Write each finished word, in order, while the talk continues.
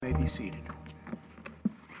be seated.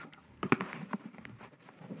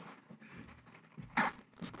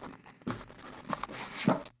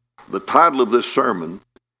 The title of this sermon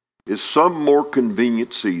is Some More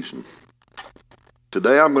Convenient Season.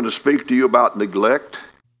 Today I'm going to speak to you about neglect,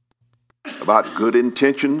 about good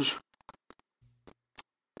intentions,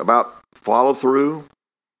 about follow-through,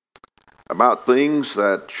 about things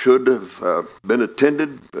that should have been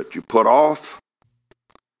attended but you put off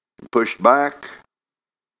and pushed back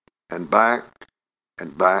and back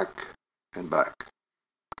and back and back,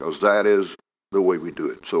 because that is the way we do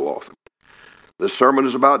it so often. This sermon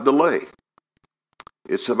is about delay.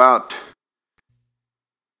 It's about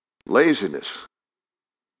laziness.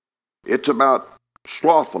 It's about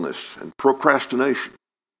slothfulness and procrastination.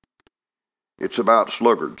 It's about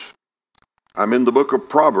sluggards. I'm in the book of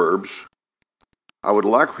Proverbs. I would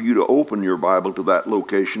like for you to open your Bible to that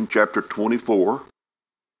location, chapter 24.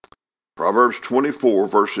 Proverbs 24,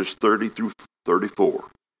 verses 30 through 34.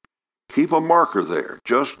 Keep a marker there.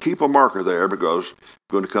 Just keep a marker there, because I'm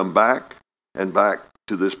going to come back and back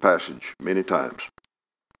to this passage many times.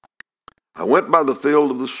 I went by the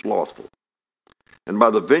field of the slothful, and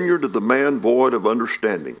by the vineyard of the man void of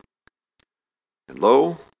understanding. And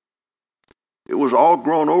lo, it was all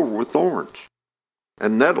grown over with thorns,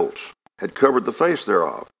 and nettles had covered the face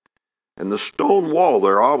thereof, and the stone wall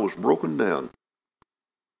thereof was broken down.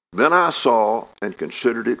 Then I saw and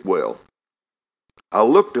considered it well. I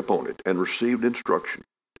looked upon it and received instruction.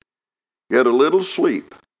 Yet a little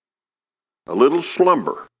sleep, a little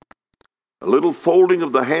slumber, a little folding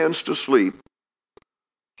of the hands to sleep,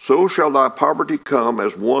 so shall thy poverty come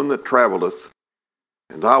as one that travelleth,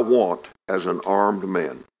 and thy want as an armed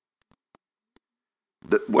man.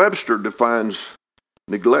 Webster defines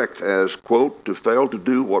neglect as, quote, to fail to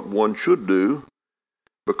do what one should do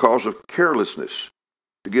because of carelessness,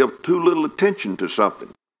 to give too little attention to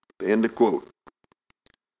something, end of quote.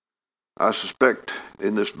 I suspect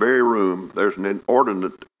in this very room there's an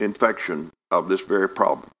inordinate infection of this very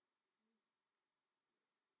problem.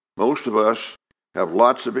 Most of us have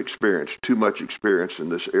lots of experience, too much experience in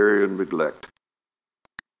this area of neglect.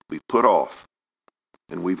 We put off,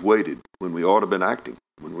 and we've waited when we ought to have been acting,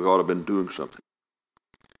 when we ought to have been doing something.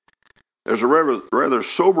 There's a rather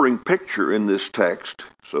sobering picture in this text,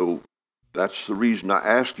 so that's the reason I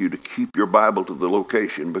ask you to keep your Bible to the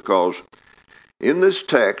location, because in this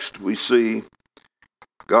text we see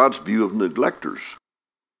God's view of neglectors.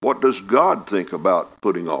 What does God think about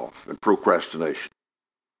putting off and procrastination?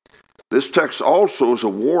 This text also is a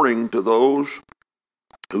warning to those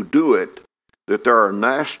who do it that there are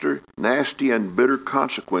nasty and bitter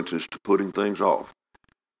consequences to putting things off.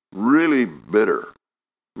 Really bitter,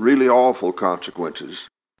 really awful consequences.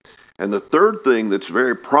 And the third thing that's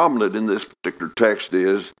very prominent in this particular text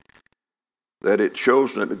is that it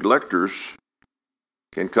shows that neglectors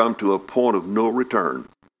can come to a point of no return,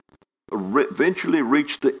 eventually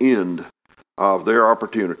reach the end of their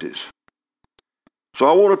opportunities. So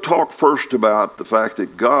I want to talk first about the fact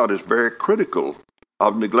that God is very critical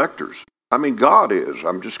of neglectors. I mean, God is.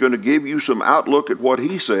 I'm just going to give you some outlook at what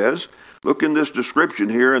he says. Look in this description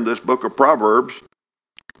here in this book of Proverbs.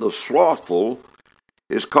 The slothful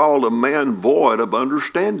is called a man void of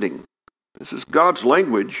understanding. This is God's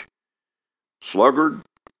language. Sluggard,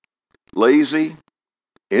 lazy,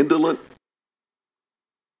 indolent,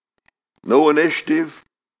 no initiative,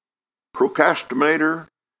 procrastinator,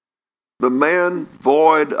 the man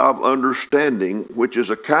void of understanding, which is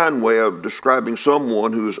a kind way of describing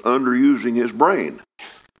someone who is underusing his brain.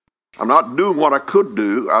 I'm not doing what I could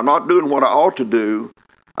do. I'm not doing what I ought to do.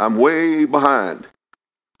 I'm way behind.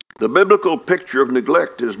 The biblical picture of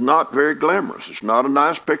neglect is not very glamorous. It's not a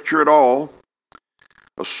nice picture at all.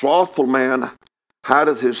 A slothful man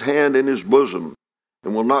hideth his hand in his bosom,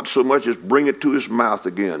 and will not so much as bring it to his mouth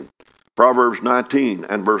again. Proverbs 19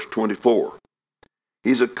 and verse 24.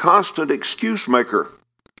 He's a constant excuse maker.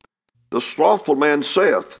 The slothful man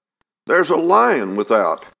saith, there's a lion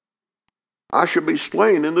without. I shall be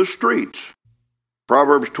slain in the streets.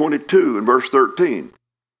 Proverbs 22 and verse 13.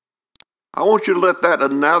 I want you to let that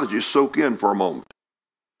analogy soak in for a moment.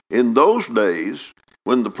 In those days,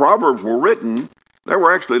 when the Proverbs were written, there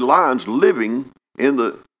were actually lions living in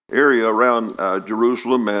the area around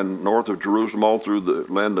Jerusalem and north of Jerusalem, all through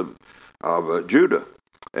the land of Judah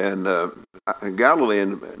and Galilee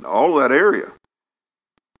and all that area.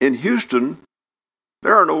 In Houston,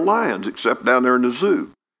 there are no lions except down there in the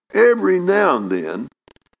zoo. Every now and then,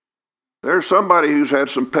 there's somebody who's had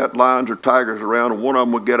some pet lions or tigers around, and one of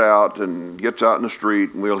them will get out and gets out in the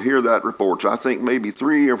street, and we'll hear that report. So I think maybe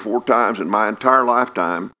 3 or 4 times in my entire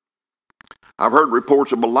lifetime, I've heard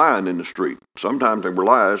reports of a lion in the street. Sometimes they were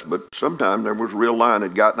lies, but sometimes there was a real lion that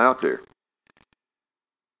had gotten out there.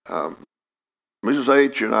 Mrs.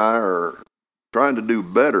 H and I are trying to do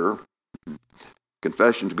better.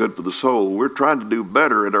 Confession's good for the soul. We're trying to do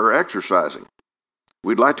better at our exercising.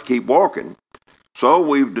 We'd like to keep walking. So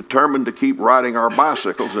we've determined to keep riding our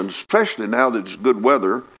bicycles, and especially now that it's good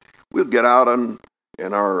weather, we'll get out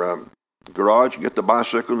in our garage and get the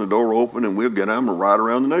bicycle and the door open, and we'll get them and ride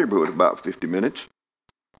around the neighborhood about 50 minutes.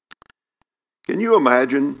 Can you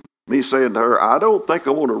imagine me saying to her, I don't think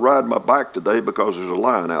I want to ride my bike today because there's a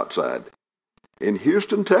lion outside? In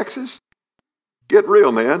Houston, Texas? Get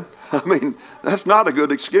real, man. I mean, that's not a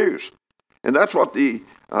good excuse. And that's what the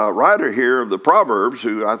writer here of the Proverbs,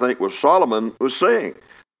 who I think was Solomon, was saying.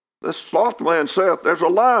 The slothful man saith, there's a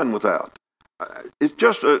lion without. It's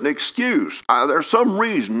just an excuse. There's some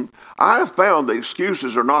reason. I have found the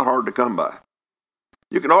excuses are not hard to come by.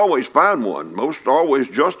 You can always find one. Most always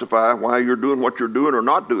justify why you're doing what you're doing or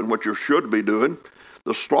not doing what you should be doing.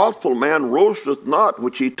 The slothful man roasteth not,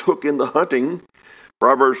 which he took in the hunting.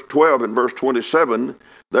 Proverbs 12 and verse 27.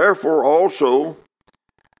 Therefore also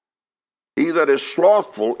he that is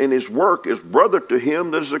slothful in his work is brother to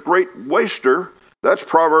him that is a great waster. That's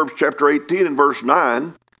Proverbs chapter 18 and verse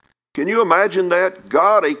 9. Can you imagine that?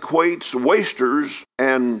 God equates wasters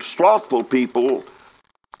and slothful people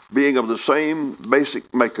being of the same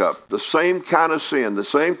basic makeup, the same kind of sin, the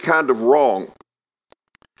same kind of wrong.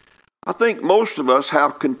 I think most of us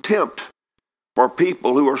have contempt for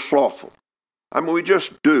people who are slothful. I mean, we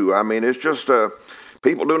just do. I mean, it's just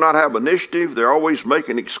people do not have initiative. They're always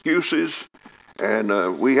making excuses.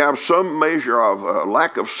 And we have some measure of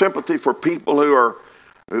lack of sympathy for people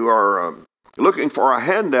who are looking for a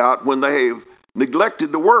handout when they've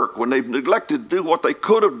neglected to work, when they've neglected to do what they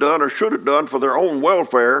could have done or should have done for their own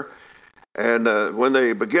welfare. And when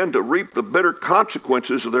they begin to reap the bitter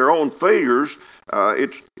consequences of their own failures,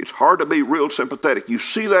 it's hard to be real sympathetic. You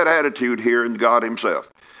see that attitude here in God himself.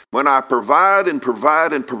 When I provide and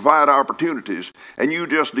provide and provide opportunities, and you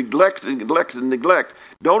just neglect and neglect and neglect,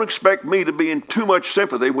 don't expect me to be in too much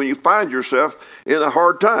sympathy when you find yourself in the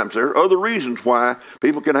hard times. There are other reasons why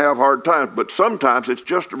people can have hard times, but sometimes it's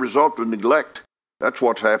just a result of neglect. That's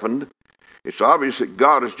what's happened. It's obvious that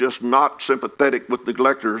God is just not sympathetic with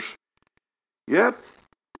neglectors. Yet,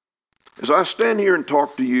 as I stand here and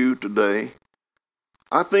talk to you today,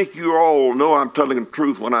 I think you all know I'm telling the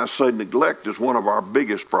truth when I say neglect is one of our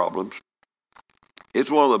biggest problems.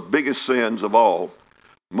 It's one of the biggest sins of all.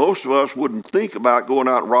 Most of us wouldn't think about going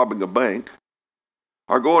out and robbing a bank,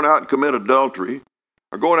 or going out and commit adultery,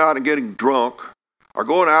 or going out and getting drunk, or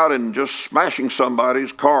going out and just smashing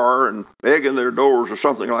somebody's car and egging their doors or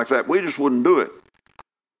something like that. We just wouldn't do it.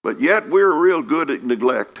 But yet we're real good at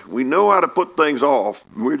neglect. We know how to put things off.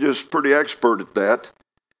 We're just pretty expert at that.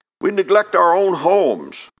 We neglect our own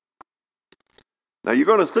homes. Now, you're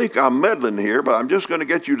going to think I'm meddling here, but I'm just going to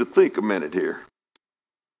get you to think a minute here.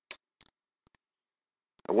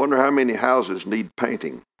 I wonder how many houses need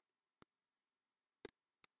painting.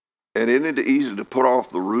 And isn't it easy to put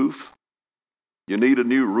off the roof? You need a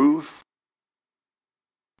new roof?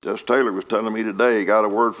 Just Taylor was telling me today, he got a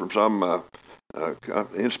word from some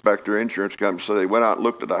inspector, insurance company, so they went out and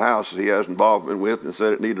looked at a house that he has involvement with and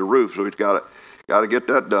said it needed a roof, so he's got to get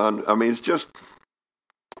that done. I mean,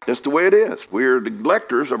 it's the way it is. We're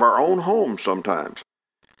neglectors of our own homes sometimes.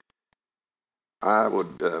 I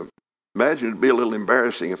would imagine it'd be a little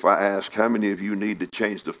embarrassing if I asked how many of you need to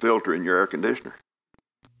change the filter in your air conditioner.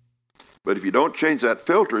 But if you don't change that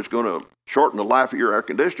filter, it's going to shorten the life of your air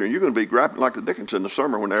conditioner, and you're going to be griping like the dickens in the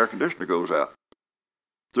summer when the air conditioner goes out.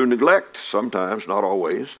 Through neglect, sometimes, not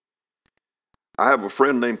always. I have a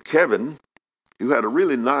friend named Kevin who had a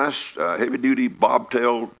really nice heavy-duty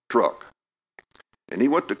bobtail truck. And he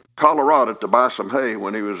went to Colorado to buy some hay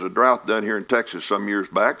when he was a drought down here in Texas some years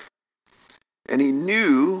back. And he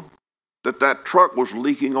knew that truck was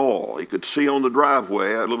leaking oil. He could see on the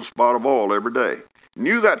driveway a little spot of oil every day. He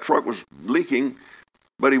knew that truck was leaking,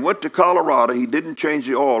 but he went to Colorado. He didn't change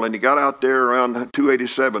the oil, and he got out there around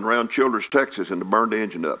 287, around Childress, Texas, and burned the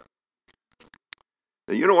engine up.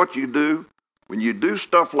 And you know what you do? When you do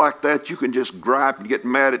stuff like that, you can just gripe and get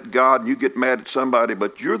mad at God, and you get mad at somebody,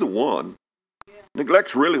 but you're the one. Yeah.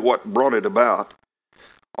 Neglect's really what brought it about.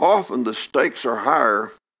 Often the stakes are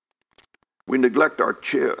higher. We neglect our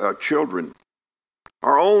children,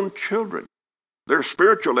 our own children, their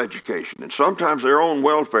spiritual education, and sometimes their own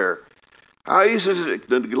welfare. How easy is it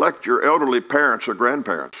to neglect your elderly parents or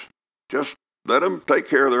grandparents? Just let them take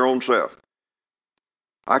care of their own self.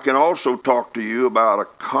 I can also talk to you about a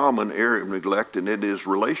common area of neglect, and it is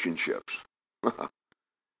relationships.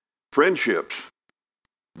 friendships,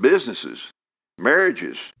 businesses,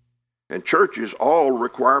 marriages, and churches all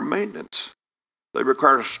require maintenance. They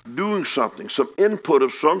require doing something, some input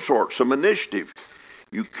of some sort, some initiative.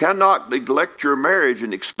 You cannot neglect your marriage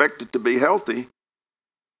and expect it to be healthy,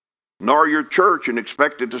 nor your church and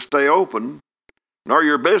expect it to stay open, nor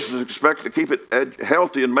your business and expect to keep it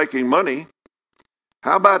healthy and making money.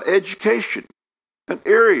 How about education? A big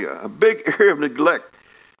area of neglect.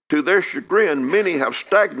 To their chagrin, many have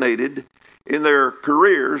stagnated in their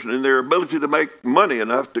careers and in their ability to make money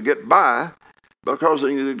enough to get by because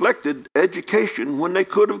they neglected education when they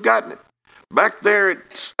could have gotten it. Back there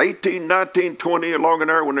at 18, 19, 20, along in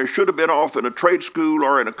there, when they should have been off in a trade school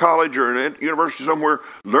or in a college or in a university somewhere,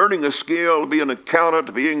 learning a skill, being an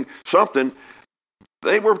accountant, being something,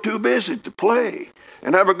 they were too busy to play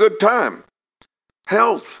and have a good time.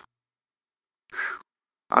 Health.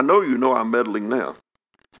 I know you know I'm meddling now.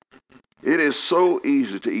 It is so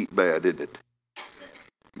easy to eat bad, isn't it?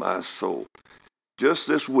 My soul. Just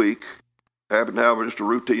this week, I happened to have just a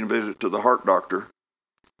routine visit to the heart doctor.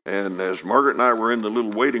 And as Margaret and I were in the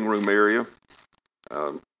little waiting room area,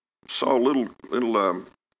 saw a little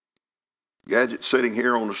gadget sitting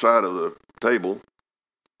here on the side of the table.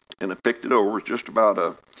 And I picked it over. It's just about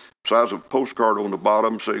the size of a postcard on the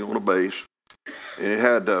bottom, sitting on a base. And it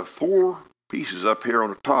had 4 pieces up here on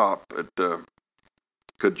the top that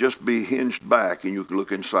could just be hinged back and you could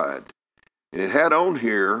look inside. And it had on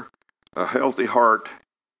here a healthy heart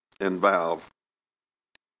and valve.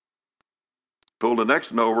 Pulled the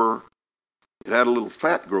next one over, it had a little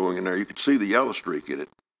fat growing in there. You could see the yellow streak in it.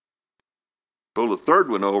 Pulled the third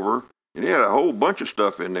one over, and it had a whole bunch of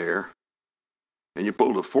stuff in there. And you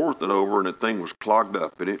pulled the fourth one over, and the thing was clogged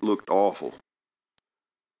up, and it looked awful.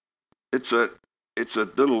 It's a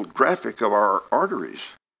little graphic of our arteries,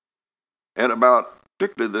 and about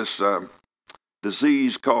particularly this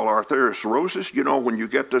disease called arteriosclerosis. You know, when you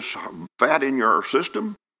get this fat in your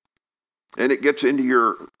system, and it gets into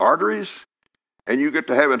your arteries, and you get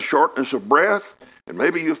to having shortness of breath, and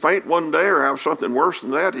maybe you faint one day or have something worse than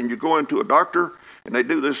that, and you go into a doctor, and they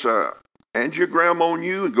do this angiogram on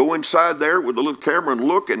you, and go inside there with a little camera and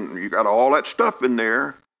look, and you got all that stuff in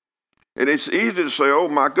there. And it's easy to say, oh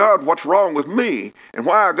my God, what's wrong with me? And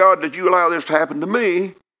why, God, did you allow this to happen to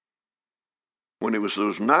me? When it was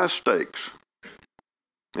those nice steaks,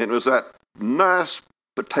 and it was that nice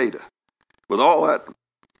potato with all that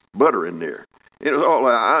butter in there. It was all,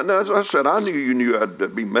 as I said, I knew you knew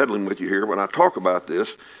I'd be meddling with you here when I talk about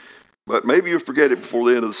this, but maybe you'll forget it before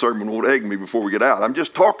the end of the sermon, won't egg me before we get out. I'm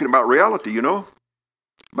just talking about reality, you know,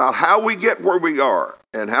 about how we get where we are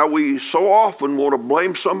and how we so often want to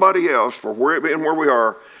blame somebody else for being where we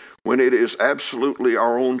are when it is absolutely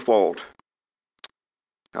our own fault.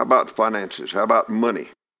 How about finances? How about money?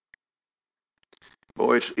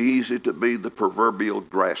 Boy, it's easy to be the proverbial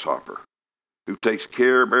grasshopper who takes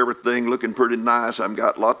care of everything looking pretty nice. I've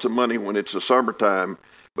got lots of money when it's the summertime,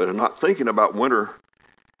 but I'm not thinking about winter.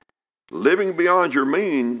 Living beyond your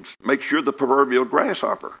means makes you the proverbial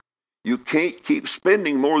grasshopper. You can't keep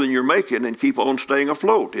spending more than you're making and keep on staying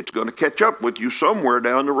afloat. It's going to catch up with you somewhere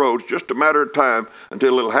down the road. It's just a matter of time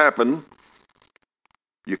until it'll happen.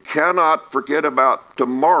 You cannot forget about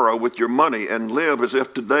tomorrow with your money and live as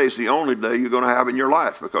if today's the only day you're going to have in your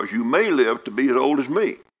life, because you may live to be as old as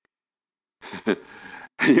me. And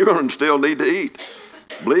you're going to still need to eat.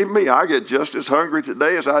 Believe me, I get just as hungry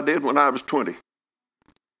today as I did when I was 20.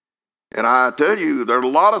 And I tell you, there are a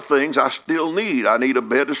lot of things I still need. I need a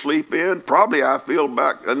bed to sleep in. Probably I feel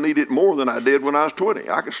back I need it more than I did when I was 20.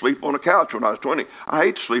 I could sleep on the couch when I was 20. I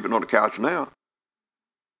hate sleeping on the couch now.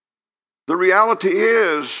 The reality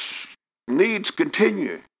is, needs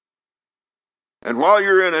continue. And while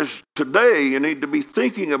you're in this today, you need to be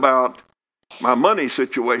thinking about my money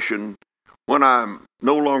situation when I'm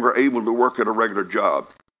no longer able to work at a regular job.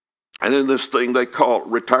 And then this thing they call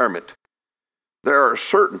retirement. There are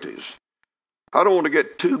certainties. I don't want to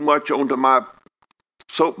get too much onto my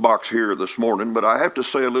soapbox here this morning, but I have to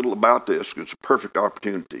say a little about this. It's a perfect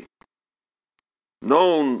opportunity.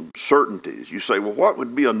 Known certainties. You say, well, what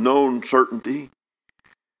would be a known certainty?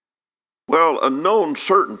 Well, a known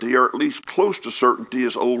certainty, or at least close to certainty,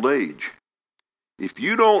 is old age. If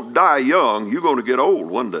you don't die young, you're going to get old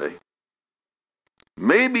one day.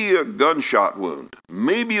 Maybe a gunshot wound,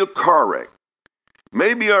 maybe a car wreck,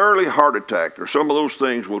 maybe an early heart attack, or some of those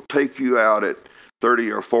things will take you out at 30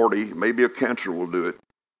 or 40. Maybe a cancer will do it.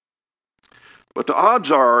 But the odds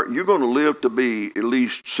are you're going to live to be at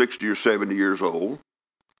least 60 or 70 years old.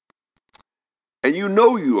 And you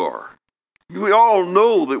know you are. We all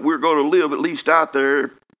know that we're going to live at least out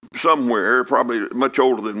there somewhere, probably much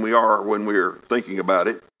older than we are when we're thinking about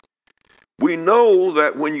it. We know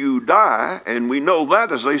that when you die, and we know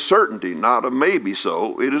that is a certainty, not a maybe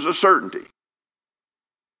so, it is a certainty.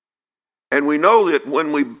 And we know that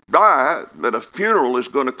when we die, that a funeral is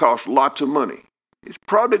going to cost lots of money. It's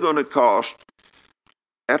probably going to cost,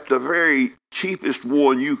 at the very cheapest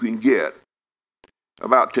one you can get,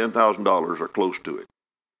 about $10,000 or close to it.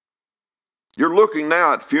 You're looking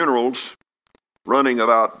now at funerals running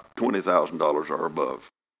about $20,000 or above.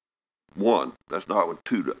 One. That's not with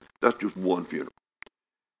two. That's just one funeral.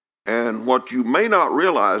 And what you may not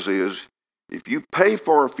realize is, if you pay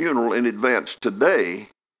for a funeral in advance today,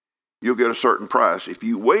 you'll get a certain price. If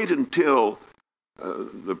you wait until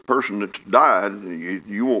the person that's died,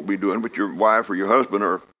 you won't be doing, but your wife or your husband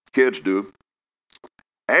or kids do.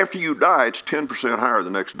 After you die, it's 10% higher the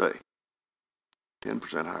next day.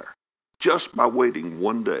 10% higher. Just by waiting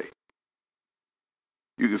one day.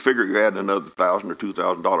 You can figure you're adding another $1,000 or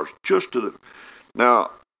 $2,000 just to the...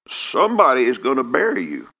 Now, somebody is going to bury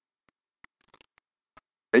you.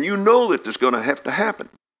 And you know that it's going to have to happen.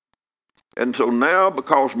 And so now,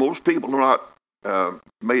 because most people are not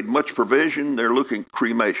made much provision, they're looking at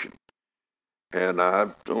cremation. And I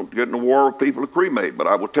don't get in a war with people to cremate, but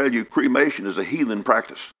I will tell you, cremation is a heathen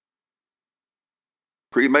practice.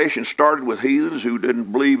 Cremation started with heathens who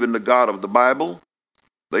didn't believe in the God of the Bible.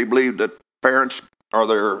 They believed that parents or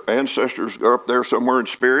their ancestors are up there somewhere in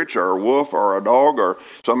spirits, or a wolf, or a dog, or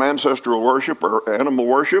some ancestral worship, or animal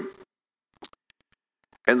worship.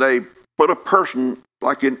 And they put a person,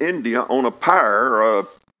 like in India, on a pyre, or a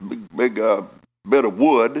big bit of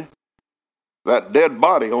wood, that dead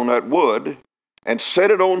body on that wood, and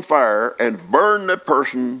set it on fire and burn the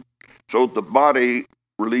person so the body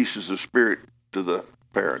releases the spirit to the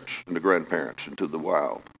parents and the grandparents and to the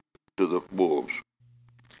wild, to the wolves.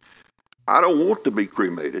 I don't want to be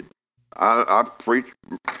cremated. I preach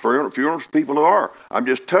funerals for people who are. I'm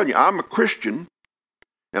just telling you, I'm a Christian,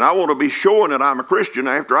 and I want to be showing that I'm a Christian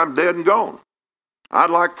after I'm dead and gone.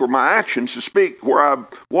 I'd like for my actions to speak where I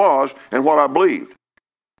was and what I believed.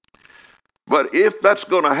 But if that's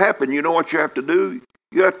going to happen, you know what you have to do?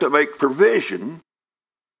 You have to make provision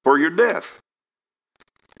for your death.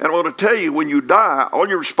 And I want to tell you, when you die, all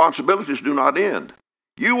your responsibilities do not end.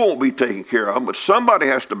 You won't be taken care of, but somebody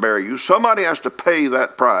has to bury you. Somebody has to pay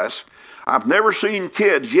that price. I've never seen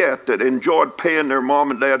kids yet that enjoyed paying their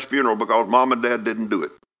mom and dad's funeral because mom and dad didn't do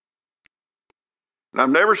it. And I've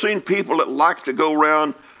never seen people that like to go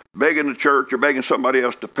around begging the church or begging somebody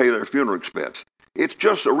else to pay their funeral expense. It's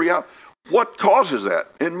just a reality. What causes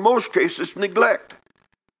that? In most cases, it's neglect.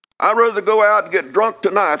 I'd rather go out and get drunk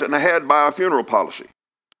tonight than I had by a funeral policy.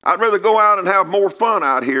 I'd rather go out and have more fun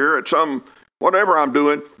out here at some whatever I'm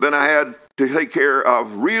doing than I had to take care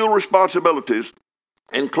of real responsibilities,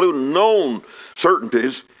 including known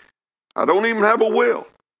certainties. I don't even have a will.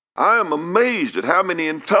 I am amazed at how many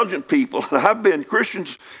intelligent people, and I've been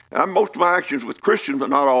Christians, most of my actions with Christians,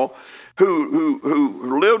 but not all,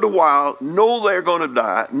 who lived a while, know they're going to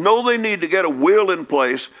die, know they need to get a will in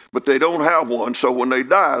place, but they don't have one. So when they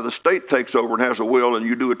die, the state takes over and has a will, and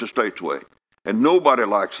you do it the state's way. And nobody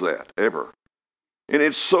likes that, ever. And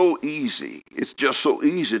it's so easy. It's just so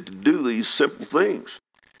easy to do these simple things.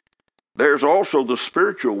 There's also the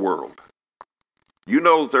spiritual world. You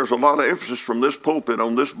know that there's a lot of emphasis from this pulpit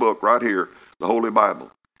on this book right here, the Holy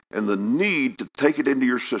Bible, and the need to take it into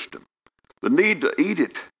your system, the need to eat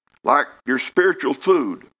it like your spiritual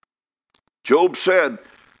food. Job said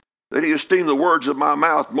that he esteemed the words of my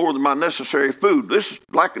mouth more than my necessary food. This is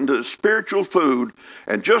likened to spiritual food,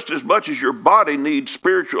 and just as much as your body needs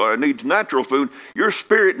needs natural food, your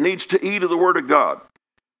spirit needs to eat of the Word of God.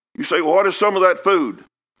 You say, well, what is some of that food?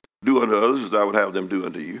 Do unto others as I would have them do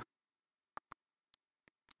unto you.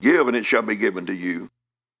 Give, and it shall be given to you.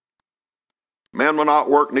 Man will not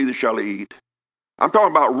work, neither shall he eat. I'm talking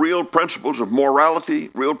about real principles of morality,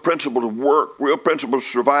 real principles of work, real principles of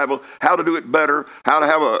survival, how to do it better, how to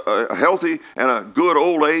have a healthy and a good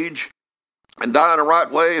old age, and die in the right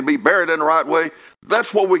way and be buried in the right way.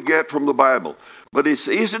 That's what we get from the Bible. But it's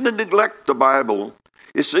easy to neglect the Bible.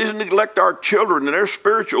 It's easy to neglect our children and their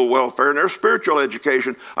spiritual welfare and their spiritual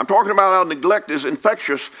education. I'm talking about how neglect is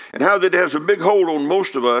infectious and how that has a big hold on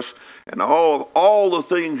most of us, and all the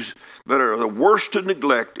things that are the worst to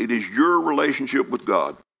neglect. It is your relationship with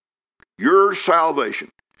God, your salvation.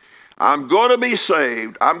 I'm going to be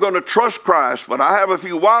saved. I'm going to trust Christ, but I have a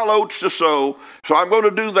few wild oats to sow, so I'm going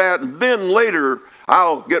to do that, and then later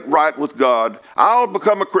I'll get right with God. I'll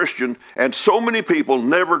become a Christian, and so many people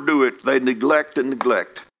never do it. They neglect and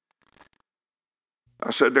neglect.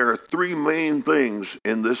 I said there are three main things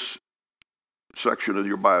in this section of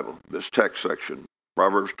your Bible, this text section,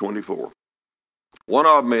 Proverbs 24. One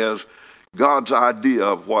of them is God's idea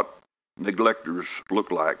of what neglectors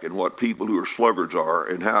look like and what people who are sluggards are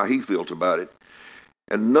and how he feels about it.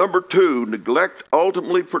 And number two, neglect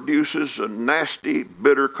ultimately produces a nasty,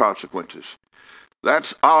 bitter consequences.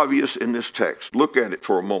 That's obvious in this text. Look at it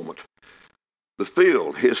for a moment. The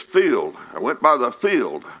field, his field. I went by the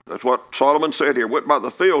field. That's what Solomon said here. Went by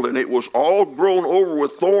the field, and it was all grown over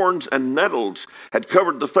with thorns, and nettles had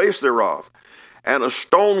covered the face thereof. And a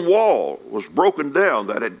stone wall was broken down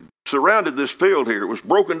that had surrounded this field here. It was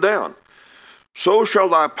broken down. So shall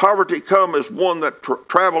thy poverty come as one that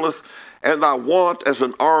traveleth, and thy want as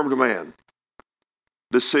an armed man.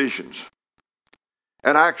 Decisions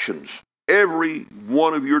and actions. Every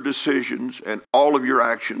one of your decisions and all of your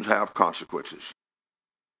actions have consequences.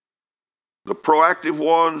 The proactive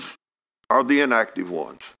ones are the inactive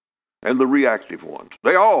ones, and the reactive ones.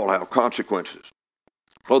 They all have consequences,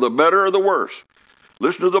 for the better or the worse.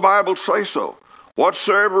 Listen to the Bible say so.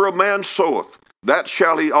 Whatsoever a man soweth, that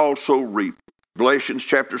shall he also reap. Galatians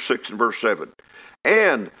chapter 6 and verse 7.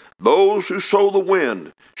 And those who sow the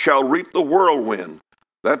wind shall reap the whirlwind.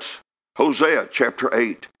 That's Hosea chapter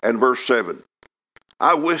 8 and verse 7.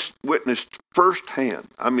 I witnessed firsthand.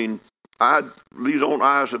 These own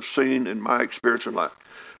eyes have seen in my experience in life,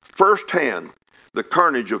 firsthand the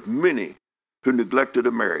carnage of many who neglected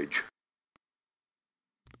a marriage.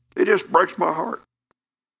 It just breaks my heart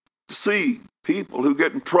to see people who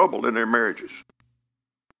get in trouble in their marriages.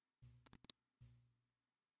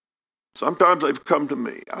 Sometimes they've come to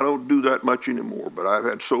me. I don't do that much anymore, but I've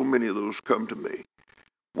had so many of those come to me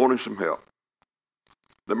wanting some help.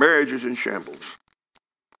 The marriage is in shambles.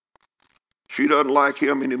 She doesn't like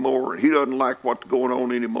him anymore, and he doesn't like what's going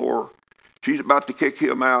on anymore. She's about to kick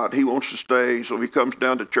him out. He wants to stay, so he comes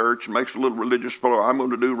down to church and makes a little religious fellow. I'm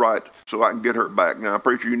going to do right so I can get her back. Now,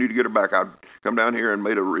 preacher, you need to get her back. I've come down here and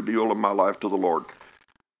made a renewal of my life to the Lord.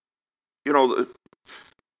 You know,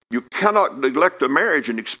 you cannot neglect a marriage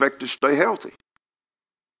and expect to stay healthy.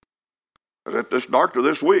 I was at this doctor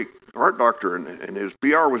this week, heart doctor, and his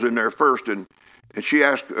PR was in there first, and she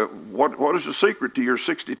asked, what is the secret to your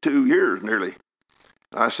 62 years nearly?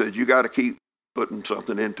 I said, you got to keep putting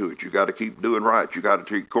something into it. You got to keep doing right. You got to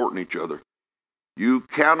keep courting each other. You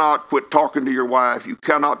cannot quit talking to your wife. You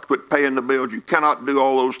cannot quit paying the bills. You cannot do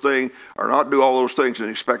all those things or not do all those things and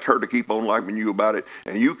expect her to keep on liking you about it.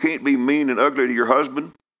 And you can't be mean and ugly to your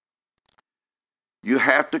husband. You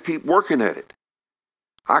have to keep working at it.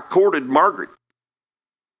 I courted Margaret.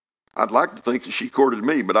 I'd like to think that she courted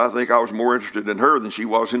me, but I think I was more interested in her than she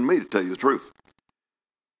was in me, to tell you the truth.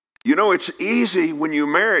 You know, it's easy when you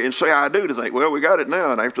marry and say, I do, to think, well, we got it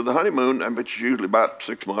now. And after the honeymoon, it's usually about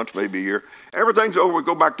 6 months, maybe a year, everything's over. We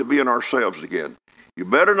go back to being ourselves again. You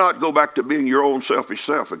better not go back to being your own selfish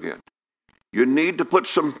self again. You need to put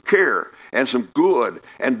some care and some good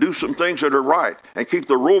and do some things that are right and keep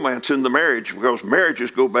the romance in the marriage, because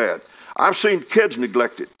marriages go bad. I've seen kids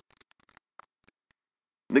neglected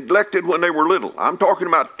when they were little. I'm talking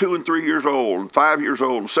about 2 and 3 years old and 5 years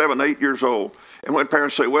old and 7, 8 years old. And when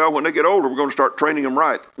parents say, well, when they get older, we're going to start training them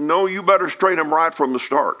right. No, you better train them right from the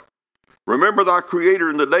start. Remember thy Creator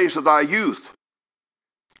in the days of thy youth.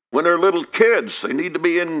 When they're little kids, they need to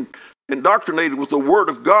be indoctrinated with the Word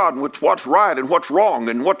of God and with what's right and what's wrong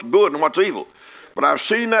and what's good and what's evil. But I've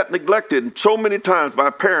seen that neglected so many times by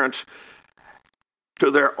parents to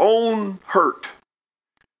their own hurt.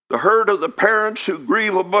 The hurt of the parents who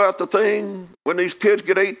grieve about the thing when these kids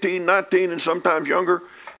get 18, 19, and sometimes younger.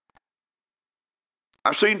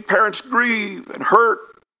 I've seen parents grieve and hurt,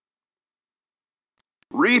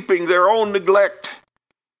 reaping their own neglect.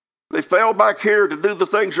 They fell back here to do the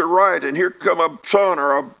things that are right, and here come a son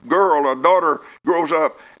or a girl or a daughter grows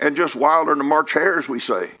up and just wilder than March hares, we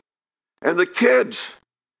say. And the kids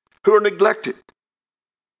who are neglected.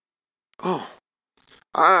 Oh,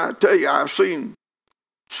 I tell you, I've seen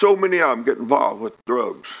so many of them get involved with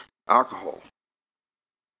drugs, alcohol.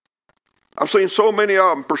 I've seen so many of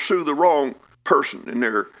them pursue the wrong person in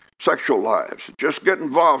their sexual lives, just get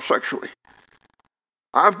involved sexually.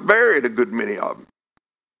 I've buried a good many of them.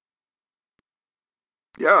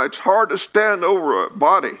 Yeah, it's hard to stand over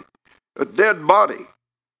a dead body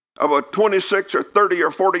of a 26 or 30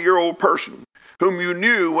 or 40-year-old person whom you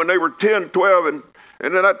knew when they were 10, 12, and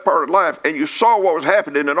in that part of life, and you saw what was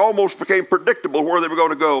happening, and it almost became predictable where they were going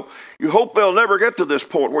to go. You hope they'll never get to this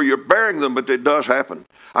point where you're burying them, but it does happen.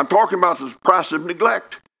 I'm talking about the price of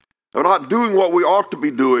neglect, of not doing what we ought to be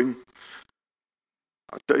doing.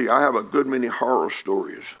 I tell you, I have a good many horror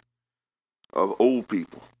stories of old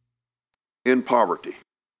people in poverty,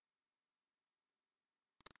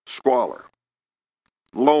 squalor,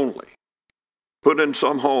 lonely, put in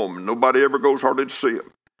some home, and nobody ever goes hardly to see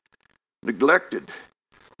them. neglected.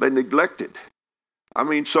 They neglected. I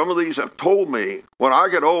mean, some of these have told me, when I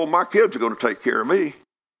get old, my kids are going to take care of me.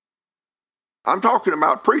 I'm talking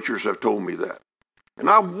about preachers have told me that. And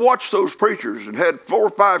I've watched those preachers and had 4 or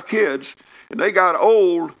 5 kids, and they got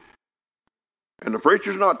old, and the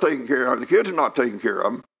preacher's not taking care of them, the kids are not taking care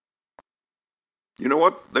of them. You know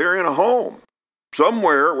what? They're in a home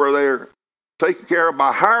somewhere where they're taken care of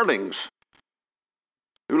by hirelings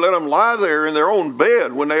who let them lie there in their own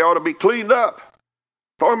bed when they ought to be cleaned up.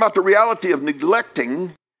 Talking about the reality of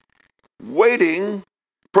neglecting, waiting,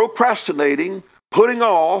 procrastinating, putting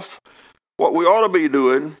off what we ought to be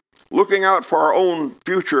doing, looking out for our own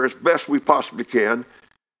future as best we possibly can.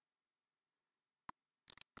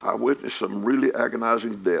 I witnessed some really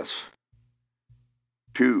agonizing deaths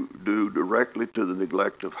due directly to the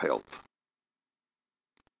neglect of health.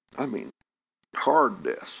 I mean, hard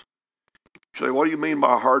deaths. You say, what do you mean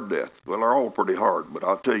by hard death? Well, they're all pretty hard, but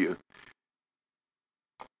I'll tell you.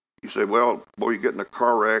 You say, well, boy, you get in a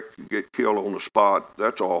car wreck, you get killed on the spot.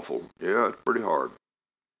 That's awful. Yeah, it's pretty hard.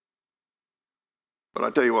 But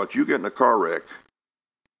I tell you what, you get in a car wreck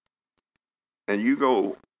and you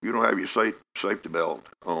don't have your safety belt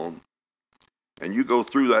on, and you go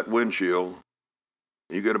through that windshield,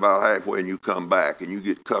 and you get about halfway and you come back and you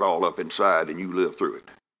get cut all up inside and you live through it.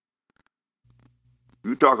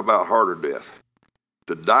 You talk about harder death.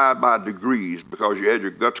 To die by degrees because you had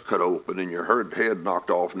your guts cut open and your head knocked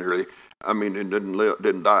off nearly. I mean, it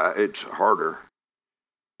didn't die. It's harder.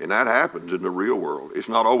 And that happens in the real world. It's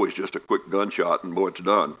not always just a quick gunshot and boy, it's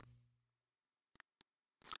done.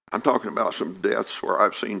 I'm talking about some deaths where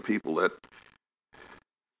I've seen people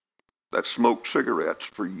that smoked cigarettes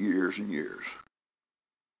for years and years.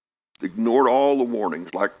 Ignored all the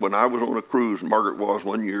warnings. Like when I was on a cruise, and Margaret was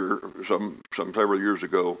one year, some several years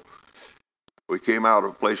ago, we came out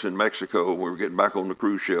of a place in Mexico, and we were getting back on the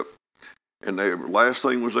cruise ship, and the last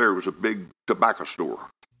thing was there was a big tobacco store.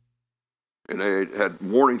 And they had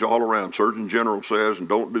warnings all around. Surgeon General says, and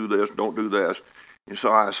don't do this, don't do that. And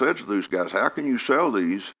so I said to those guys, how can you sell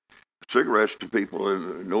these cigarettes to people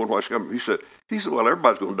and knowing what's coming? He said, well,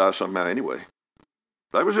 everybody's going to die somehow anyway.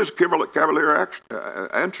 That was his cavalier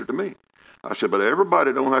answer to me. I said, but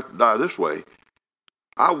everybody don't have to die this way.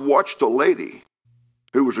 I watched a lady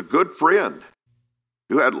who was a good friend,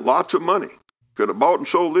 who had lots of money, could have bought and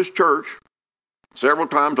sold this church several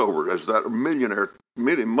times over as that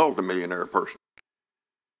multimillionaire person.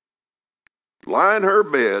 Lie in her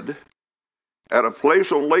bed at a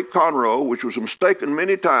place on Lake Conroe, which was mistaken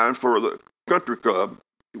many times for the country club.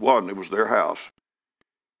 It wasn't, it was their house.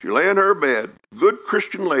 She lay in her bed, good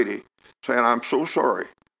Christian lady, saying, I'm so sorry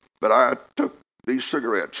that I took these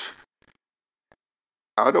cigarettes.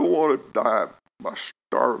 I don't want to die by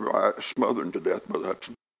smothering to death, Brother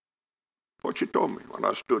Hudson. What she told me when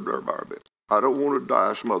I stood there by her bed. I don't want to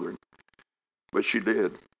die smothering. But she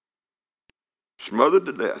did. Smothered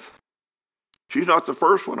to death. She's not the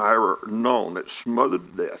first one I ever known that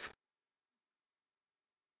smothered to death.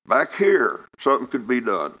 Back here, something could be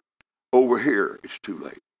done. Over here, it's too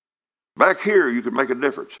late. Back here, you can make a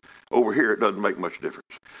difference. Over here, it doesn't make much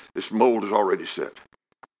difference. This mold is already set.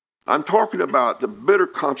 I'm talking about the bitter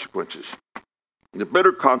consequences. The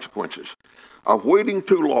bitter consequences of waiting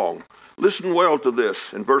too long. Listen well to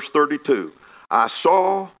this in verse 32. I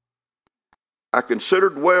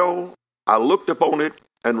considered well, I looked upon it,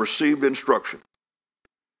 and received instruction.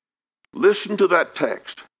 Listen to that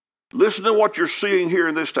text. Listen to what you're seeing here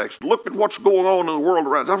in this text. Look at what's going on in the world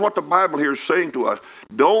around. That's what the Bible here is saying to us.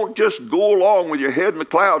 Don't just go along with your head in the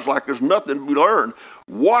clouds like there's nothing to be learned.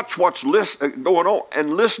 Watch what's going on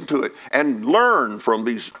and listen to it and learn from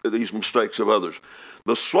these mistakes of others.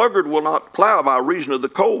 The sluggard will not plow by reason of the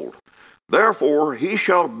cold. Therefore, he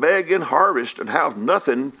shall beg in harvest and have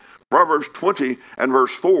nothing. Proverbs 20 and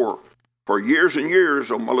verse 4. For years and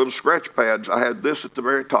years on my little scratch pads, I had this at the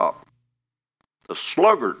very top. The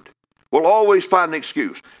sluggard will always find an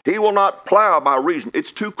excuse. He will not plow by reason.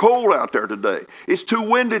 It's too cold out there today. It's too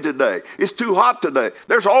windy today. It's too hot today.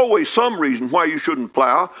 There's always some reason why you shouldn't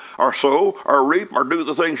plow or sow or reap or do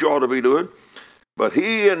the things you ought to be doing. But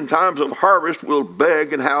he in times of harvest will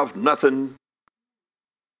beg and have nothing.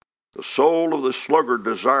 The soul of the sluggard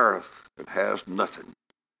desireth and has nothing.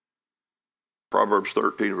 Proverbs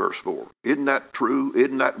 13 verse 4. Isn't that true?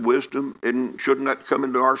 Isn't that wisdom? Shouldn't that come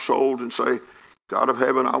into our souls and say, God of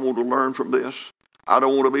heaven, I want to learn from this. I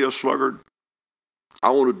don't want to be a sluggard. I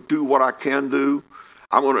want to do what I can do.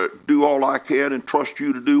 I want to do all I can and trust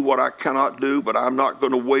you to do what I cannot do, but I'm not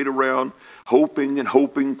going to wait around hoping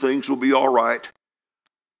things will be all right.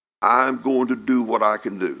 I'm going to do what I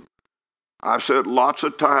can do. I've said lots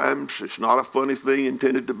of times, it's not a funny thing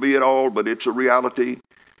intended to be at all, but it's a reality.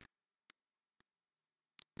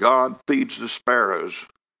 God feeds the sparrows,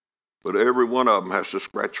 but every one of them has to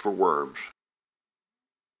scratch for worms.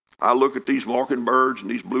 I look at these mockingbirds and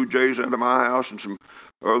these blue jays out of my house and some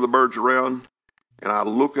other birds around, and I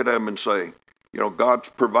look at them and say, God's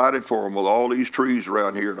provided for them with all these trees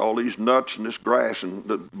around here and all these nuts and this grass and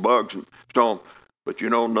the bugs and so on. But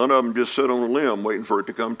none of them just sit on a limb waiting for it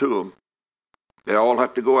to come to them. They all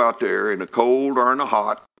have to go out there in the cold or in the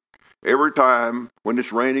hot. Every time, when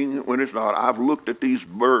it's raining, when it's not, I've looked at these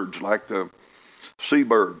birds like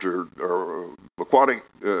seabirds or aquatic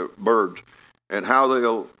birds, and how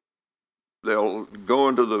they'll go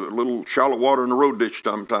into the little shallow water in the road ditch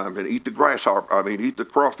sometimes and eat the eat the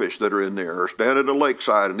crawfish that are in there, or stand at the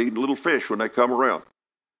lakeside and eat little fish when they come around.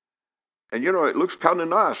 And it looks kind of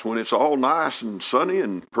nice when it's all nice and sunny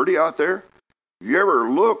and pretty out there. If you ever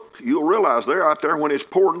look, you'll realize they're out there when it's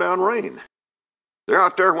pouring down rain. They're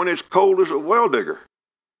out there when it's cold as a well digger.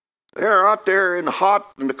 They're out there in the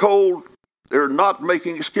hot and the cold. They're not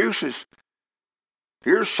making excuses.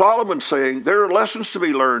 Here's Solomon saying there are lessons to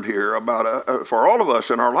be learned here about for all of us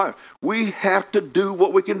in our life. We have to do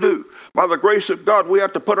what we can do. By the grace of God, we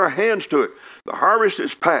have to put our hands to it. The harvest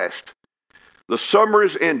is past. The summer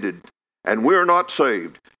is ended, and we're not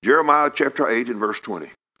saved. Jeremiah chapter 8 and verse 20.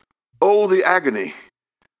 Oh, the agony.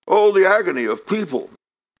 Oh, the agony of people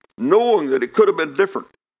knowing that it could have been different.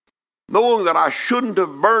 Knowing that I shouldn't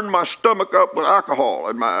have burned my stomach up with alcohol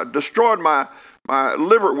and destroyed my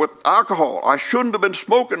liver with alcohol. I shouldn't have been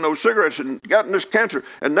smoking those cigarettes and gotten this cancer.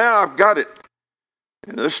 And now I've got it.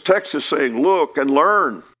 And this text is saying, look and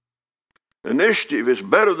learn. Initiative is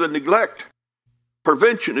better than neglect.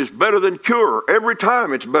 Prevention is better than cure. Every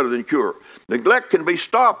time it's better than cure. Neglect can be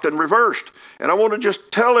stopped and reversed. And I want to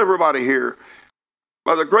just tell everybody here,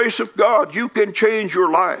 by the grace of God, you can change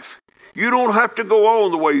your life. You don't have to go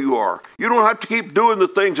on the way you are. You don't have to keep doing the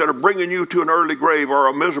things that are bringing you to an early grave or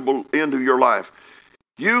a miserable end of your life.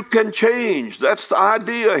 You can change. That's the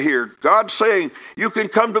idea here. God's saying, you can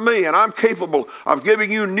come to me and I'm capable of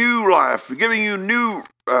giving you new life, giving you new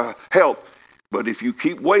health. But if you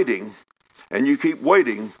keep waiting and you keep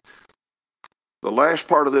waiting, the last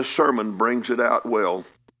part of this sermon brings it out well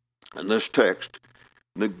in this text.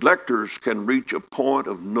 Neglectors can reach a point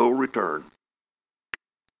of no return.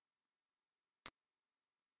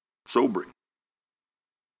 Sobering.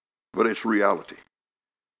 But it's reality.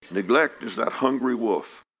 Neglect is that hungry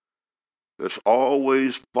wolf that's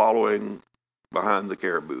always following behind the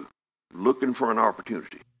caribou, looking for an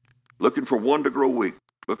opportunity, looking for one to grow weak,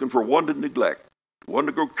 looking for one to neglect, one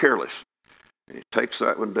to grow careless. And he takes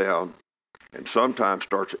that one down and sometimes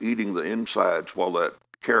starts eating the insides while that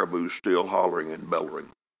caribou's still hollering and bellowing.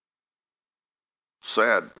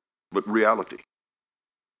 Sad, but reality.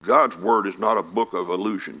 God's word is not a book of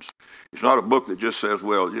illusions. It's not a book that just says,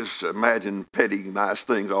 well, just imagine petty, nice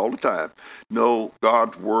things all the time. No,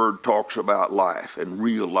 God's word talks about life and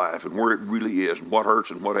real life and where it really is and what hurts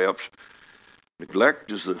and what helps.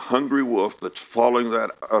 Neglect is the hungry wolf that's following that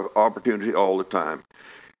opportunity all the time.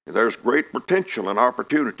 And there's great potential and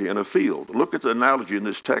opportunity in a field. Look at the analogy in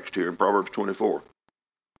this text here in Proverbs 24.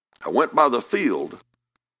 I went by the field.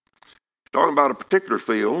 He's talking about a particular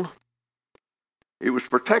field. It was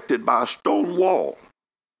protected by a stone wall.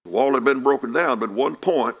 The wall had been broken down, but at one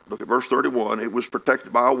point, look at verse 31, it was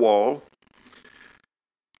protected by a wall.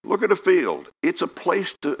 Look at a field. It's a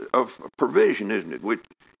place of provision, isn't it?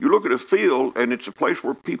 You look at a field, and it's a place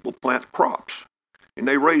where people plant crops. And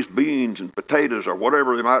they raise beans and potatoes or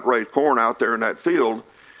whatever they might raise, corn out there in that field.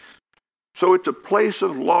 So it's a place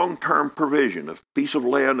of long-term provision, a piece of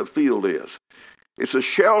land a field is. It's a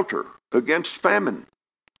shelter against famine.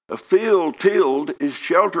 A field tilled is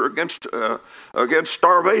shelter against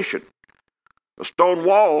starvation. A stone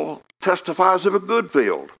wall testifies of a good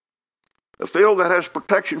field. A field that has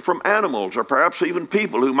protection from animals or perhaps even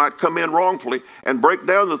people who might come in wrongfully and break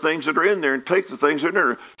down the things that are in there and take the things that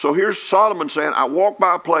are in there. So here's Solomon saying, I walked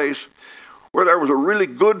by a place where there was a really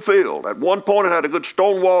good field. At one point it had a good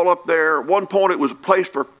stone wall up there. At one point it was a place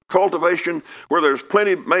for cultivation where there's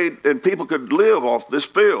plenty made and people could live off this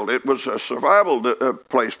field. It was a survival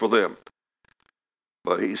place for them.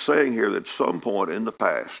 But he's saying here that at some point in the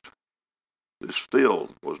past, this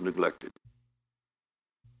field was neglected.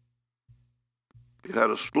 It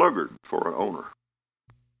had a sluggard for an owner.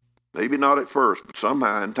 Maybe not at first, but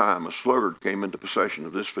somehow in time a sluggard came into possession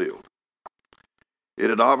of this field. It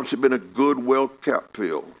had obviously been a good, well-kept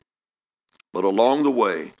field, but along the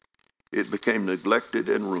way, it became neglected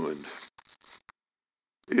and ruined.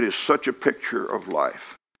 It is such a picture of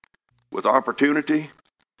life. With opportunity,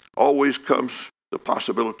 always comes the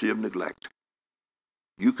possibility of neglect.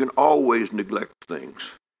 You can always neglect things.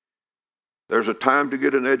 There's a time to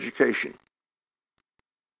get an education,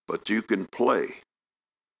 but you can play.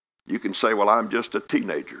 You can say, well, I'm just a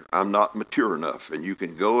teenager. I'm not mature enough. And you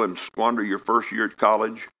can go and squander your first year at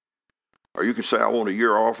college. Or you can say, I want a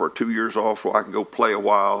year off or 2 years off so I can go play a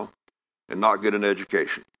while and not get an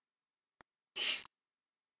education.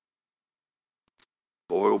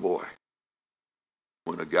 Boy, oh boy.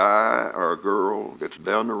 When a guy or a girl gets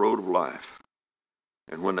down the road of life,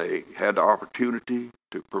 and when they had the opportunity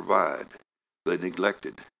to provide, they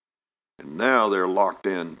neglected. And now they're locked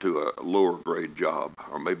into a lower grade job,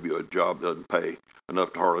 or maybe a job doesn't pay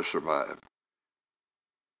enough to hardly survive.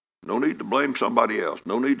 No need to blame somebody else.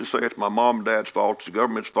 No need to say it's my mom and dad's fault, it's the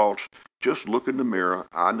government's fault. Just look in the mirror.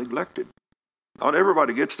 I neglected. Not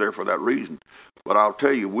everybody gets there for that reason. But I'll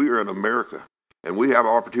tell you, we are in America, and we have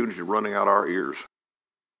opportunity running out our ears.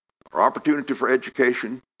 Our opportunity for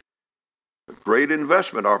education, a great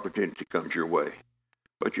investment opportunity comes your way,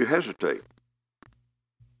 but you hesitate.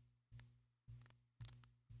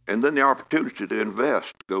 And then the opportunity to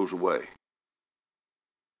invest goes away.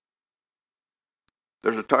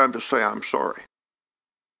 There's a time to say, I'm sorry.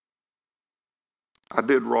 I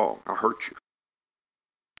did wrong. I hurt you.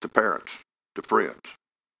 To parents, to friends,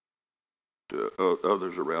 to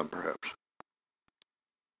others around perhaps.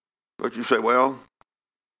 But you say, well,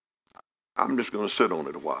 I'm just going to sit on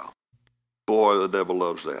it a while. Boy, the devil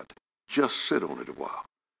loves that. Just sit on it a while.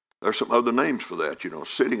 There's some other names for that.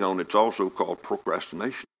 Sitting on it's also called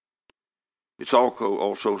procrastination. It's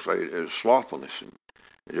also say slothfulness and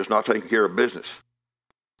just not taking care of business.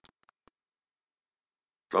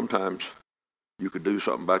 Sometimes you could do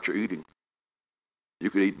something about your eating.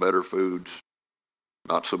 You could eat better foods,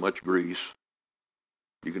 not so much grease.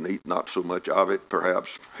 You can eat not so much of it, perhaps.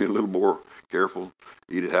 Be a little more careful.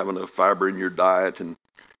 Eat it, have enough fiber in your diet, and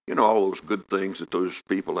all those good things that those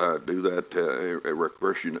people do that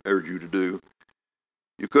urge you to do.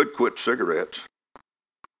 You could quit cigarettes.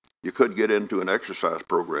 You could get into an exercise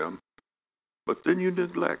program, but then you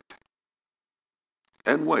neglect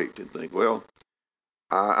and wait and think, well,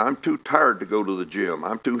 I'm too tired to go to the gym.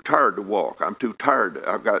 I'm too tired to walk. I'm too tired.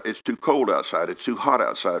 It's too cold outside. It's too hot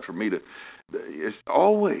outside for me to. It's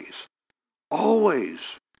always.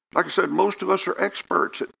 Like I said, most of us are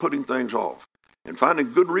experts at putting things off and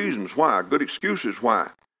finding good reasons why, good excuses why.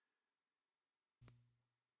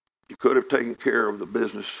 You could have taken care of the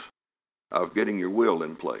business of getting your will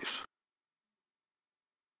in place,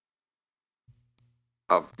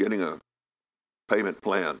 of getting a payment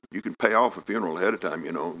plan. You can pay off a funeral ahead of time,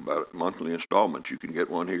 about monthly installments. You can get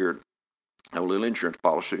one here, have a little insurance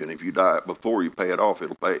policy, and if you die before you pay it off,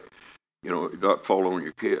 it'll pay. It not fall on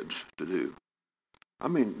your kids to do. I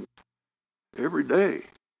mean, every day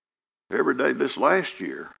this last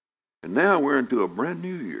year, and now we're into a brand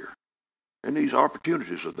new year, and these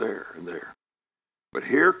opportunities are there and there. But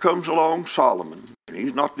here comes along Solomon, and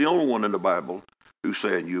he's not the only one in the Bible who's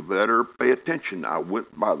saying, you better pay attention. I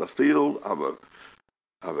went by the field of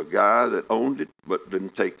a guy that owned it but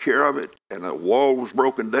didn't take care of it, and the wall was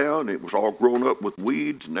broken down. It was all grown up with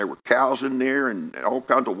weeds, and there were cows in there and all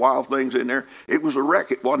kinds of wild things in there. It was a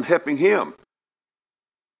wreck. It wasn't helping him.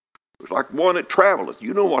 It was like one that traveleth.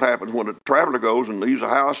 You know what happens when a traveler goes and leaves a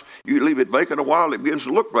house. You leave it vacant a while, it begins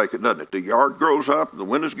to look vacant, doesn't it? The yard grows up, the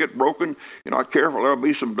windows get broken. You're not careful, there'll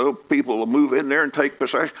be some dope people will move in there and take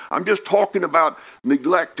possession. I'm just talking about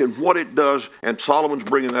neglect and what it does, and Solomon's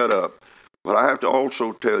bringing that up. But I have to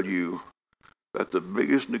also tell you that the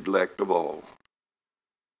biggest neglect of all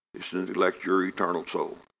is to neglect your eternal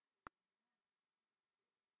soul.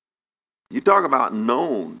 You talk about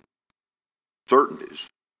known certainties.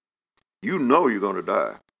 You know you're going to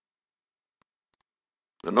die.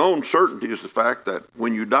 The known certainty is the fact that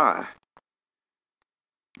when you die,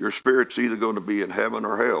 your spirit's either going to be in heaven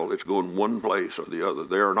or hell. It's going one place or the other.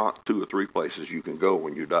 There are not 2 or 3 places you can go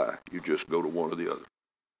when you die. You just go to one or the other.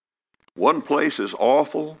 One place is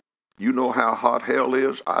awful. You know how hot hell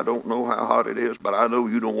is. I don't know how hot it is, but I know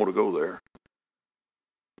you don't want to go there.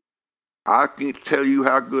 I can't tell you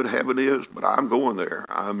how good heaven is, but I'm going there.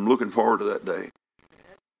 I'm looking forward to that day.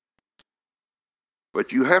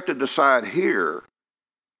 But you have to decide here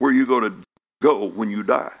where you're going to go when you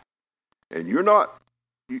die. And you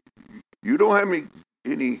don't have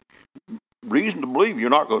any reason to believe you're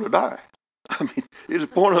not going to die. I mean, it's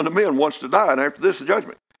appointed unto men once to die, and after this, the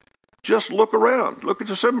judgment. Just look around. Look at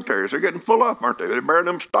the cemeteries. They're getting full up, aren't they? They're bearing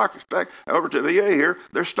them stacked. Over to the VA here,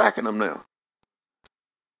 they're stacking them now.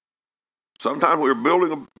 Sometimes we're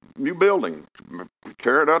building a new building,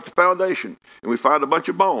 tearing out the foundation, and we find a bunch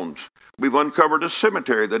of bones. We've uncovered a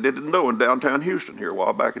cemetery that they didn't know in downtown Houston here a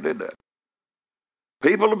while back. It did that.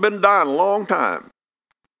 People have been dying a long time.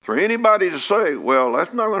 For anybody to say, well,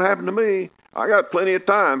 that's not going to happen to me, I got plenty of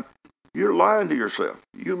time, you're lying to yourself.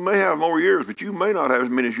 You may have more years, but you may not have as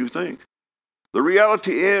many as you think. The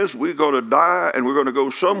reality is we're going to die and we're going to go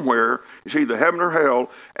somewhere. It's either heaven or hell.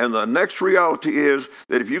 And the next reality is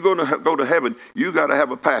that if you're going to go to heaven, you got to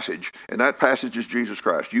have a passage. And that passage is Jesus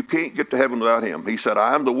Christ. You can't get to heaven without him. He said,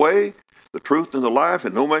 I am the way, the truth, and the life,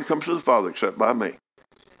 and no man comes to the Father except by me.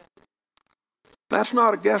 That's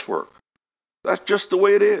not a guesswork. That's just the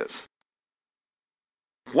way it is.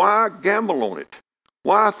 Why gamble on it?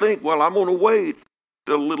 Why think, well, I'm going to wait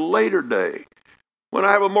till a little later day when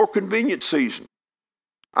I have a more convenient season?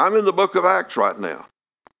 I'm in the book of Acts right now.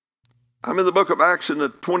 I'm in the book of Acts in the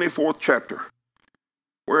 24th chapter,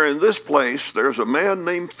 where in this place there's a man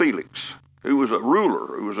named Felix, who was a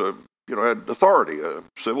ruler, who was had authority, a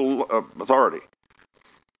civil authority,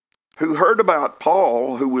 who heard about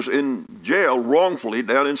Paul, who was in jail wrongfully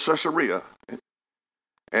down in Caesarea.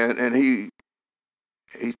 And he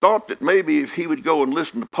thought that maybe if he would go and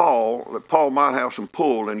listen to Paul, that Paul might have some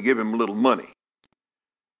pull and give him a little money.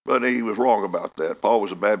 But he was wrong about that. Paul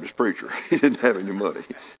was a Baptist preacher. He didn't have any money.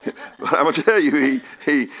 But I'm going to tell you,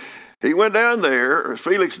 he went down there, as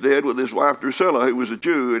Felix did, with his wife Drusilla, who was a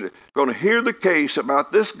Jew, and going to hear the case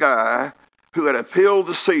about this guy who had appealed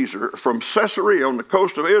to Caesar from Caesarea on the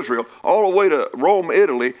coast of Israel all the way to Rome,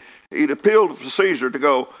 Italy. He'd appealed to Caesar to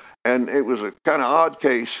go, and it was a kind of odd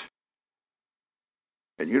case.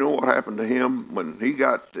 And you know what happened to him when he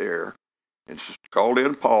got there and called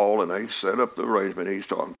in Paul, and they set up the arrangement. He's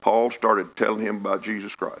talking. Paul started telling him about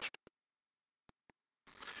Jesus Christ.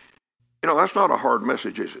 That's not a hard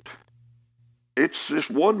message, is it? It's just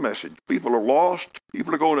one message. People are lost.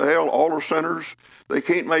 People are going to hell. All are sinners. They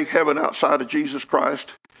can't make heaven outside of Jesus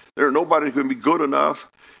Christ. Nobody's going to be good enough.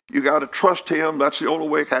 You got to trust him. That's the only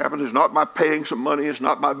way it happens. It's not by paying some money. It's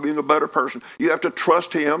not by being a better person. You have to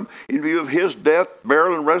trust him in view of his death,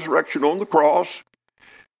 burial, and resurrection on the cross.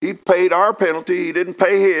 He paid our penalty. He didn't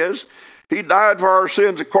pay his. He died for our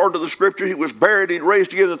sins according to the Scripture. He was buried and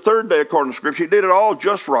raised again the third day according to the Scripture. He did it all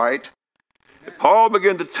just right. Paul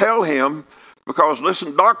began to tell him, because,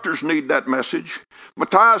 listen, doctors need that message.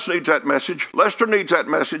 Matthias needs that message. Lester needs that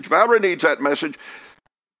message. Valerie needs that message.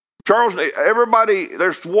 Charles, everybody,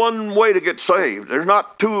 there's one way to get saved. There's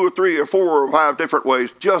not 2 or 3 or 4 or 5 different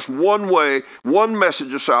ways. Just one way, one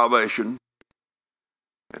message of salvation.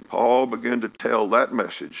 And Paul began to tell that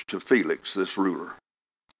message to Felix, this ruler.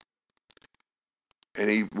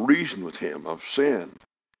 And he reasoned with him of sin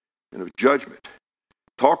and of judgment.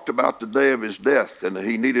 Talked about the day of his death and that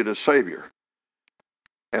he needed a Savior.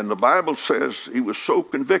 And the Bible says he was so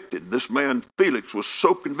convicted. This man, Felix, was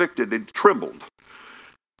so convicted he trembled.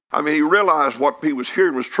 I mean, he realized what he was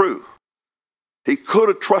hearing was true. He could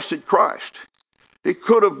have trusted Christ. He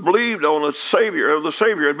could have believed on the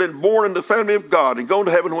Savior had been born in the family of God and gone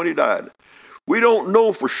to heaven when he died. We don't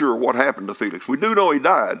know for sure what happened to Felix. We do know he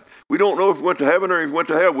died. We don't know if he went to heaven or if he went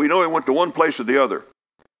to hell. We know he went to one place or the other.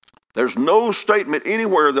 There's no statement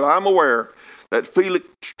anywhere that I'm aware that Felix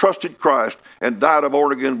trusted Christ and died a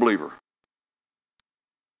born-again believer.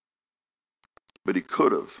 But he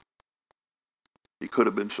could have. He could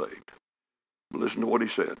have been saved. But listen to what he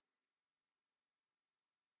said.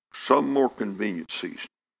 Some more convenient season.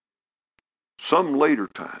 Some later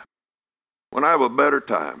time. When I have a better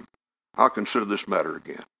time, I'll consider this matter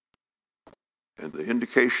again. And the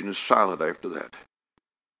indication is silent after that.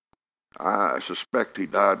 I suspect he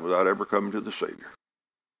died without ever coming to the Savior.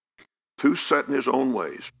 Too set in his own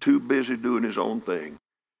ways, too busy doing his own thing,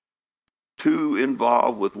 too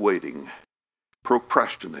involved with waiting,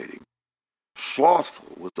 procrastinating, slothful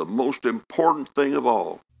with the most important thing of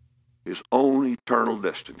all, his own eternal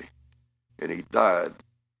destiny. And he died,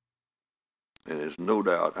 and there's no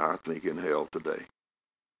doubt, I think, in hell today.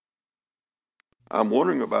 I'm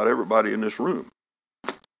wondering about everybody in this room.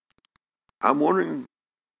 I'm wondering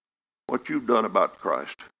what you've done about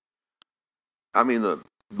Christ. I mean, the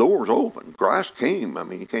door's open. Christ came. I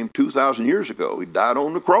mean, he came 2,000 years ago. He died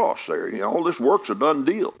on the cross there. All this work's a done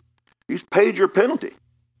deal. He's paid your penalty.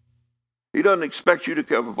 He doesn't expect you to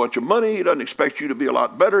have a bunch of money. He doesn't expect you to be a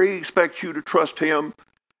lot better. He expects you to trust him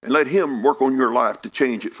and let him work on your life to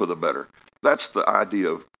change it for the better. That's the idea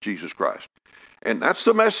of Jesus Christ. And that's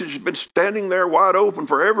the message that's been standing there wide open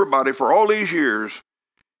for everybody for all these years.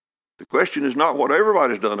 The question is not what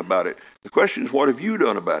everybody's done about it. The question is, what have you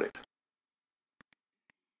done about it?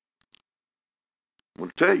 I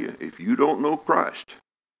want to tell you, if you don't know Christ,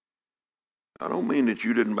 I don't mean that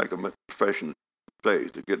you didn't make a profession of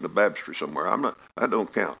faith, to get in a baptistry somewhere. That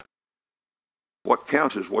don't count. What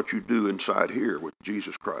counts is what you do inside here with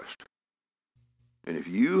Jesus Christ. And if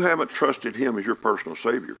you haven't trusted him as your personal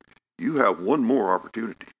Savior, you have one more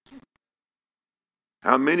opportunity.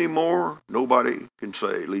 How many more? Nobody can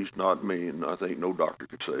say, at least not me, and I think no doctor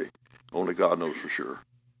could say. Only God knows for sure.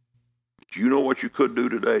 But you know what you could do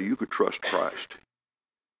today? You could trust Christ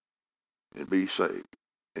and be saved.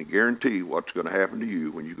 And guarantee what's going to happen to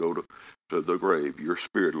you when you go to the grave. Your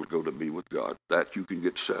spirit will go to be with God. That you can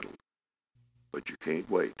get settled. But you can't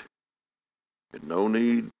wait. And no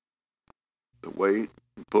need to wait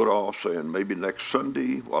and put off saying maybe next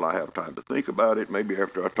Sunday while I have time to think about it, maybe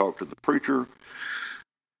after I talk to the preacher,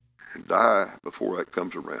 and die before that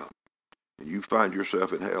comes around. And you find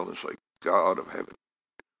yourself in hell and say, God of heaven,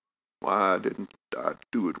 why didn't I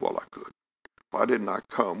do it while I could? Why didn't I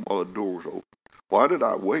come while the door was open? Why did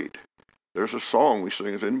I wait? There's a song we sing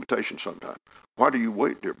as an invitation sometimes. Why do you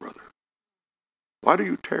wait, dear brother? Why do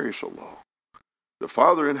you tarry so long? The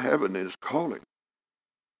Father in heaven is calling.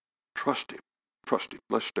 Trust him. Trust him.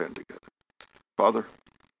 Let's stand together. Father,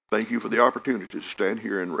 thank you for the opportunity to stand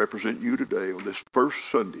here and represent you today on this first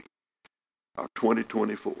Sunday of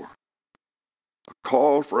 2024. A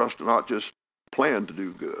call for us to not just plan to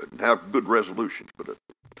do good and have good resolutions, but a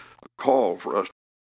call for us